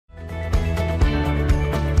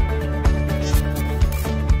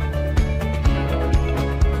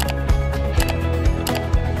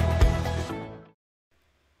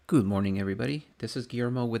Good morning, everybody. This is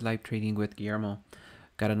Guillermo with Live Trading with Guillermo.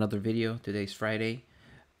 Got another video. Today's Friday,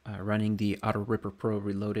 running the Auto Ripper Pro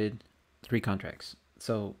Reloaded 3 contracts.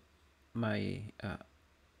 So my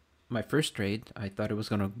first trade, I thought it was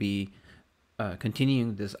going to be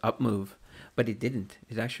continuing this up move, but it didn't.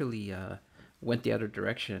 It actually went the other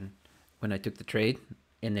direction when I took the trade,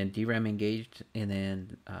 and then DRAM engaged, and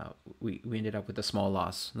then we ended up with a small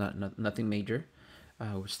loss, nothing major.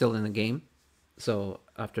 We're still in the game. So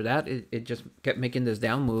after that, it just kept making this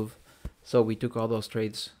down move. So we took all those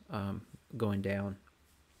trades going down.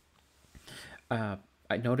 I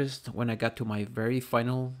noticed when I got to my very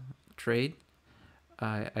final trade,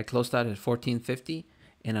 I closed out at 14.50,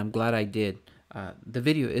 and I'm glad I did. The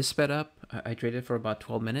video is sped up. I traded for about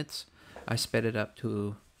 12 minutes. I sped it up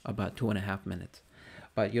to about 2.5 minutes.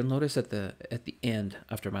 But you'll notice at the end,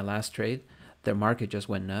 after my last trade, the market just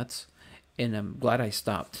went nuts, and I'm glad I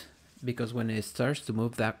stopped. Because when it starts to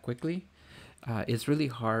move that quickly, it's really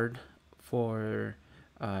hard for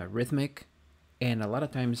Rhythmic and a lot of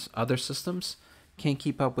times other systems can't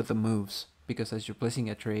keep up with the moves, because as you're placing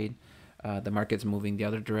a trade, the market's moving the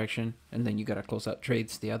other direction, and then you got to close out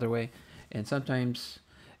trades the other way. And sometimes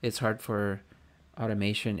it's hard for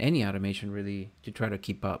automation, any automation really, to try to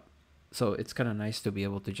keep up. So it's kind of nice to be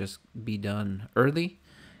able to just be done early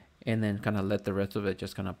and then kind of let the rest of it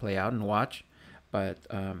just kind of play out and watch. But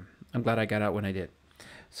I'm glad I got out when I did.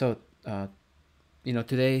 So,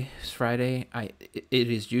 today is Friday. It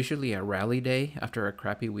is usually a rally day after a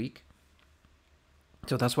crappy week.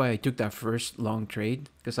 So that's why I took that first long trade,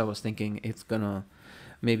 because I was thinking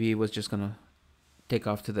maybe it was just gonna take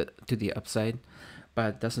off to the upside,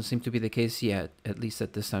 but doesn't seem to be the case yet, at least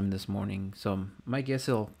at this time this morning. So my guess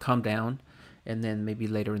it'll calm down, and then maybe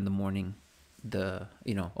later in the morning,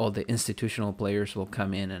 all the institutional players will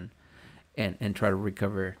come in and try to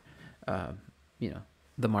recover,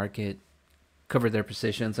 the market, cover their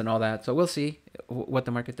positions and all that. So we'll see what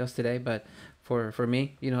the market does today. But for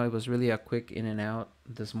me, it was really a quick in and out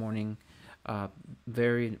this morning.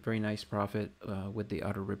 Very, very nice profit with the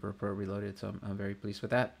Auto Ripper Pro Reloaded. So I'm very pleased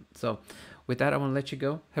with that. So with that, I want to let you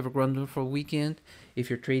go. Have a wonderful weekend. If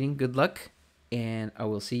you're trading, good luck. And I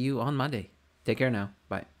will see you on Monday. Take care now.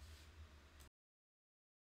 Bye.